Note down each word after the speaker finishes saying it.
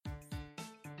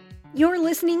You're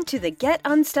listening to the Get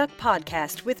Unstuck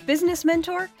podcast with business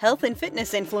mentor, health and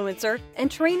fitness influencer, and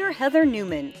trainer Heather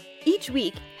Newman. Each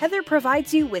week, Heather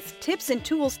provides you with tips and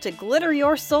tools to glitter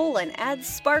your soul and add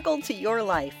sparkle to your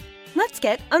life. Let's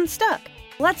get unstuck.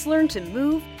 Let's learn to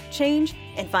move, change,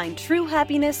 and find true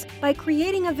happiness by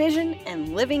creating a vision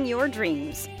and living your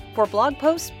dreams. For blog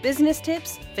posts, business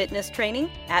tips, fitness training,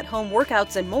 at-home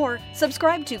workouts, and more,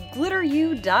 subscribe to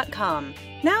glitteru.com.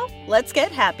 Now, let's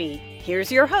get happy.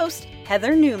 Here's your host,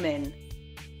 Heather Newman.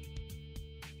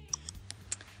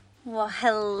 Well,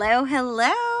 hello.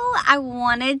 I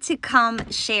wanted to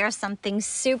come share something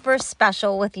super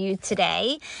special with you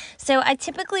today. So I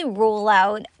typically roll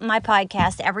out my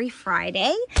podcast every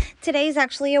Friday. Today's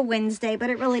actually a Wednesday, but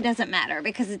it really doesn't matter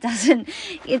because it doesn't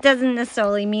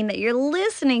necessarily mean that you're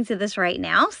listening to this right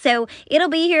now. So it'll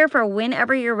be here for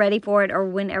whenever you're ready for it or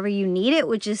whenever you need it,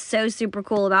 which is so super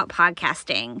cool about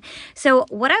podcasting. So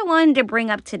what I wanted to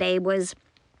bring up today was,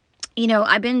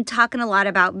 I've been talking a lot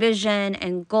about vision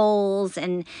and goals,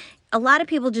 and a lot of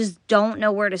people just don't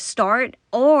know where to start,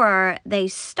 or they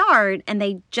start and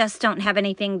they just don't have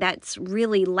anything that's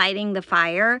really lighting the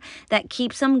fire that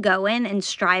keeps them going and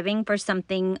striving for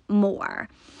something more.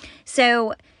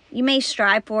 So you may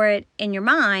strive for it in your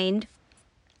mind,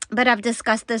 but I've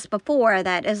discussed this before,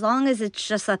 that as long as it's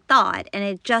just a thought and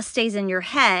it just stays in your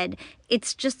head,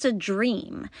 it's just a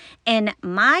dream. And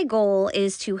my goal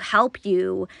is to help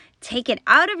you take it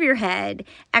out of your head,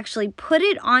 actually put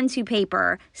it onto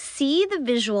paper, see the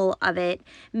visual of it,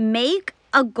 make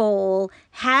a goal,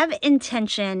 have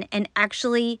intention, and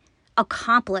actually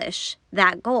accomplish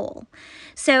that goal.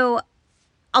 So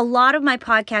a lot of my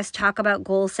podcasts talk about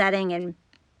goal setting and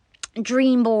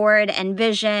dream board and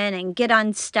vision and get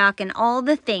unstuck and all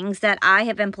the things that I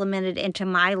have implemented into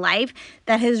my life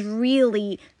that has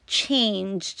really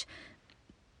changed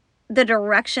the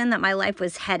direction that my life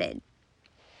was headed.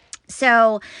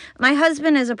 So my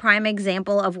husband is a prime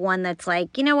example of one that's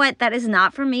like, you know what, that is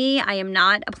not for me. I am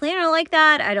not a planner like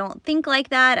that. I don't think like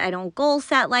that. I don't goal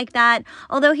set like that.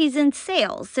 Although he's in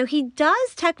sales, so he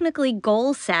does technically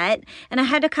goal set. And I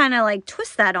had to kind of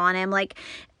twist that on him,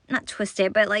 not twist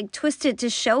it, but twist it to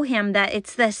show him that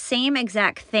it's the same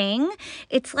exact thing.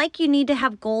 It's like you need to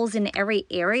have goals in every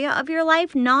area of your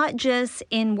life, not just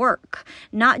in work,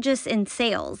 not just in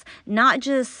sales, not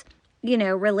just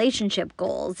relationship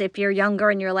goals. If you're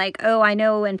younger and you're like, oh, I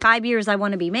know in 5 years I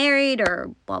want to be married, or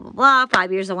blah, blah, blah,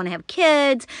 5 years I want to have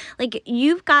kids.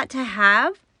 You've got to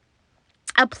have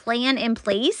a plan in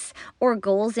place or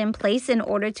goals in place in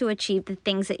order to achieve the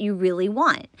things that you really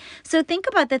want. So think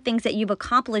about the things that you've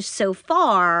accomplished so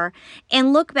far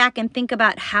and look back and think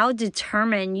about how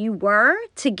determined you were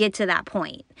to get to that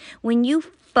point. When you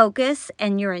focus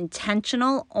and you're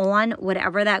intentional on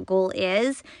whatever that goal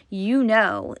is, you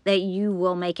know that you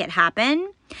will make it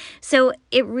happen. So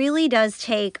it really does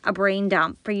take a brain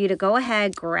dump for you to go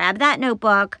ahead, grab that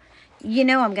notebook.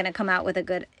 I'm going to come out with a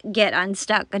good Get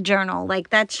Unstuck, a journal.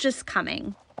 That's just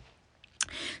coming.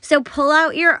 So pull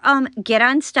out your Get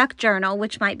Unstuck journal,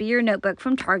 which might be your notebook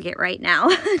from Target right now,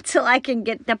 till I can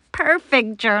get the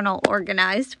perfect journal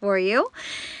organized for you.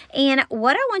 And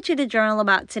what I want you to journal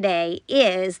about today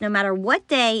is, no matter what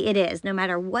day it is, no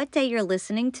matter what day you're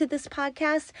listening to this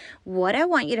podcast, what I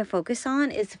want you to focus on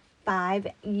is 5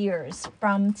 years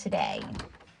from today.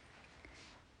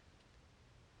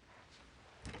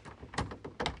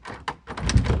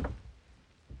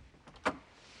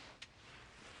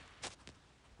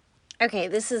 Okay,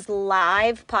 this is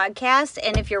live podcast,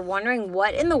 and if you're wondering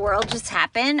what in the world just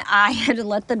happened, I had to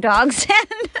let the dogs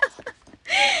in.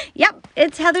 Yep,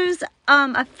 it's Heather's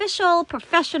official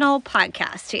professional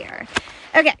podcast here.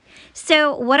 Okay,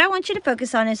 so what I want you to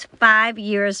focus on is 5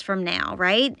 years from now,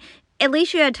 right? At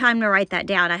least you had time to write that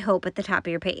down, I hope, at the top of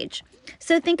your page.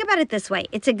 So think about it this way.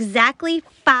 It's exactly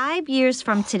 5 years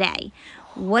from today.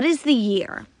 What is the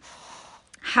year?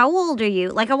 How old are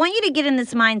you? I want you to get in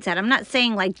this mindset. I'm not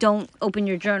saying don't open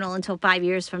your journal until 5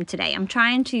 years from today. I'm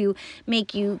trying to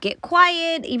make you get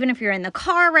quiet. Even if you're in the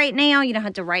car right now, you don't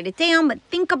have to write it down, but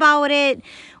think about it.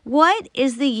 What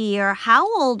is the year? How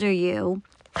old are you?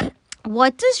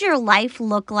 What does your life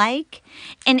look like?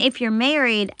 And if you're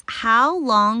married, how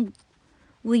long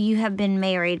will you have been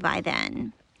married by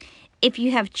then? If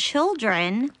you have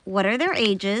children, what are their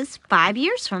ages 5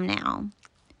 years from now?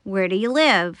 Where do you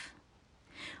live?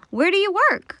 Where do you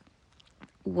work?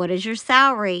 What is your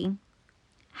salary?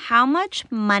 How much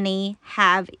money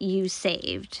have you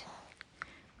saved?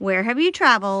 Where have you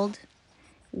traveled?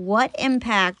 What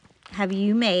impact have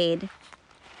you made?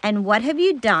 And what have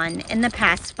you done in the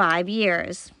past 5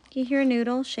 years? You hear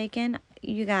Noodle shaking?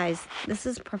 You guys, this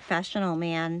is professional,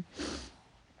 man.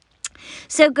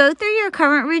 So go through your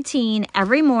current routine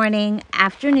every morning,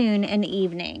 afternoon, and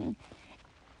evening.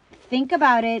 Think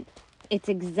about it. It's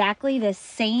exactly the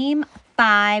same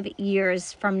 5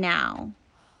 years from now.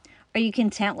 Are you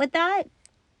content with that?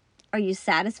 Are you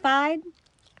satisfied?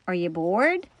 Are you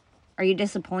bored? Are you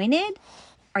disappointed?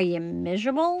 Are you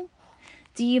miserable?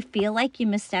 Do you feel like you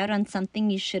missed out on something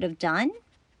you should have done?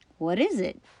 What is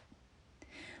it?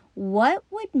 What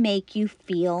would make you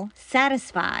feel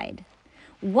satisfied?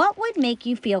 What would make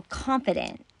you feel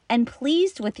confident and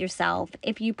pleased with yourself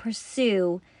if you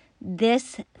pursue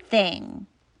this thing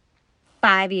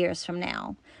 5 years from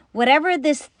now? Whatever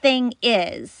this thing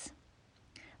is,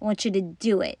 I want you to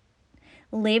do it.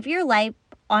 Live your life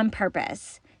on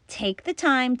purpose. Take the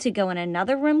time to go in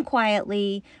another room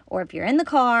quietly, or if you're in the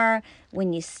car,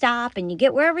 when you stop and you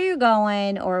get wherever you're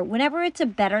going, or whenever it's a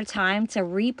better time to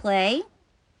replay,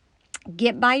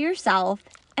 get by yourself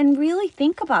and really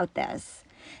think about this.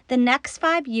 The next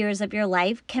 5 years of your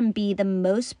life can be the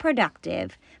most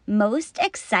productive, most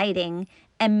exciting,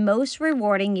 and most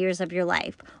rewarding years of your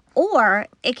life, or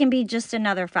it can be just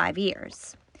another 5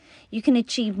 years. You can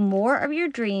achieve more of your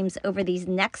dreams over these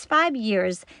next 5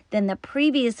 years than the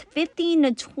previous 15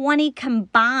 to 20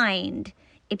 combined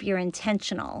if you're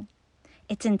intentional.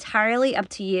 It's entirely up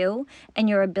to you and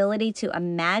your ability to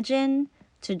imagine,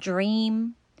 to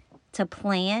dream, to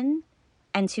plan,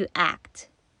 and to act.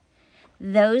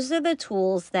 Those are the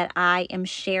tools that I am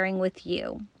sharing with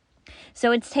you.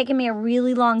 So it's taken me a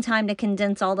really long time to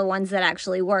condense all the ones that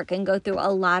actually work and go through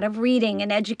a lot of reading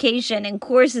and education and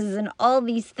courses and all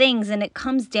these things. And it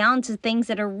comes down to things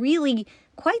that are really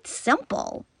quite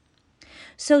simple.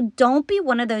 So don't be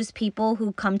one of those people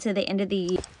who come to the end of the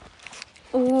year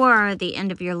or the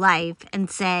end of your life and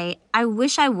say, I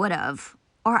wish I would have,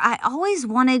 or I always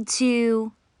wanted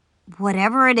to,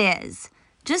 whatever it is.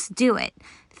 Just do it.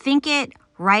 Think it,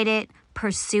 write it,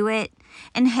 pursue it.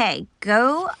 And hey,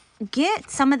 go get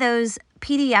some of those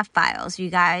PDF files, you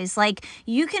guys. Like,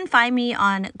 you can find me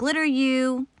on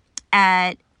GlitterU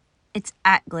it's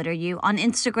at GlitterU on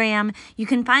Instagram. You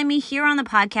can find me here on the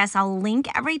podcast. I'll link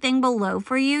everything below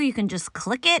for you. You can just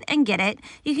click it and get it.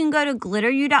 You can go to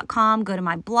glitteru.com, go to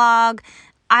my blog.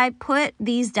 I put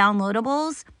these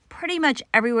downloadables pretty much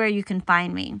everywhere you can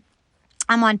find me.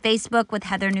 I'm on Facebook with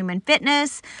Heather Newman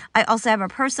Fitness. I also have a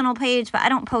personal page, but I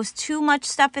don't post too much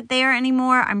stuff there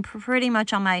anymore. I'm pretty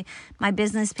much on my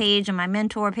business page and my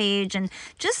mentor page. And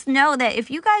just know that if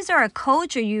you guys are a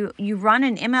coach or you run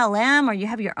an MLM or you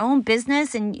have your own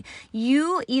business and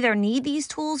you either need these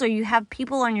tools or you have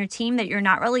people on your team that you're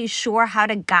not really sure how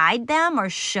to guide them or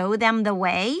show them the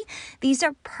way, these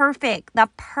are the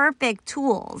perfect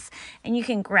tools. And you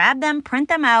can grab them, print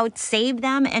them out, save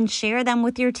them, and share them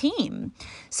with your team.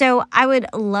 So I would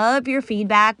love your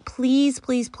feedback. Please,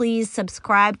 please, please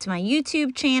subscribe to my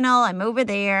YouTube channel. I'm over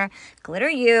there,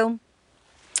 GlitterU.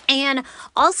 And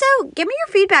also give me your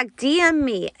feedback. DM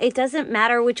me. It doesn't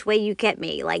matter which way you get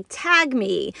me. Like, tag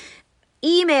me.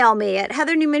 Email me at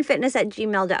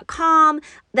heathernewmanfitness@gmail.com.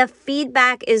 The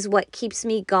feedback is what keeps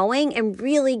me going and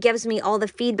really gives me all the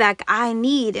feedback I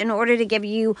need in order to give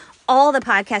you all the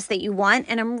podcasts that you want.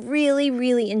 And I'm really,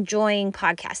 really enjoying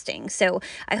podcasting. So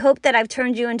I hope that I've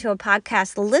turned you into a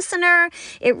podcast listener.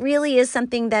 It really is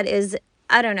something that is,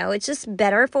 I don't know, it's just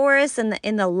better for us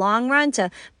in the long run to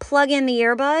plug in the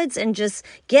earbuds and just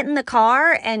get in the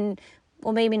car and,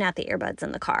 well, maybe not the earbuds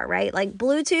in the car, right? Like,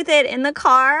 Bluetooth it in the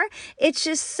car. It's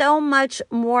just so much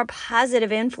more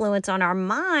positive influence on our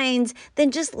minds than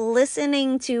just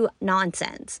listening to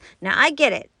nonsense. Now, I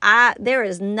get it. There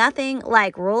is nothing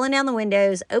like rolling down the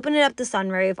windows, opening up the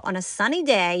sunroof on a sunny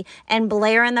day and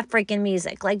blaring the freaking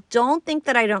music. Like, don't think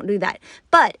that I don't do that.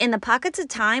 But in the pockets of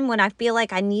time when I feel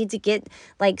like I need to get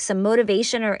like some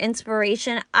motivation or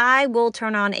inspiration, I will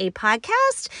turn on a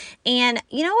podcast. And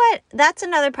you know what? That's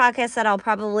another podcast that I'll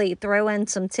probably throw in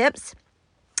some tips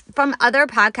from other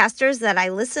podcasters that I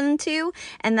listen to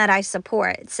and that I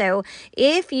support. So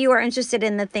if you are interested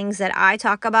in the things that I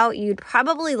talk about, you'd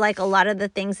probably like a lot of the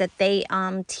things that they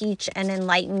teach and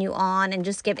enlighten you on and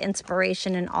just give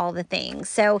inspiration and all the things.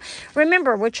 So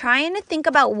remember, we're trying to think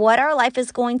about what our life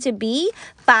is going to be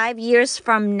 5 years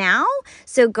from now.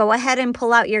 So go ahead and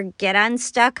pull out your Get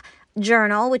Unstuck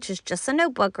journal, which is just a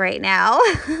notebook right now.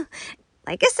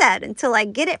 Like I said, until I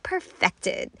get it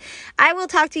perfected. I will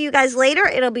talk to you guys later.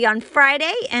 It'll be on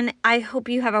Friday, and I hope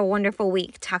you have a wonderful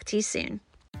week. Talk to you soon.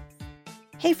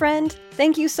 Hey friend,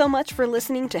 thank you so much for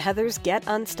listening to Heather's Get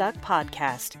Unstuck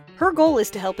podcast. Her goal is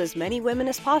to help as many women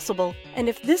as possible, and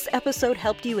if this episode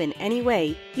helped you in any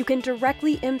way, you can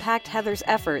directly impact Heather's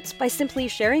efforts by simply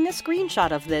sharing a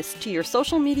screenshot of this to your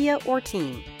social media or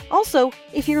team. Also,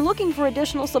 if you're looking for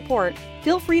additional support,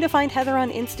 feel free to find Heather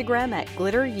on Instagram at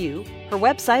GlitterU, her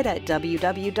website at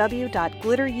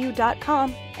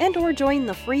www.glitteru.com, and or join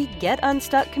the free Get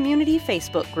Unstuck community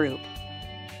Facebook group.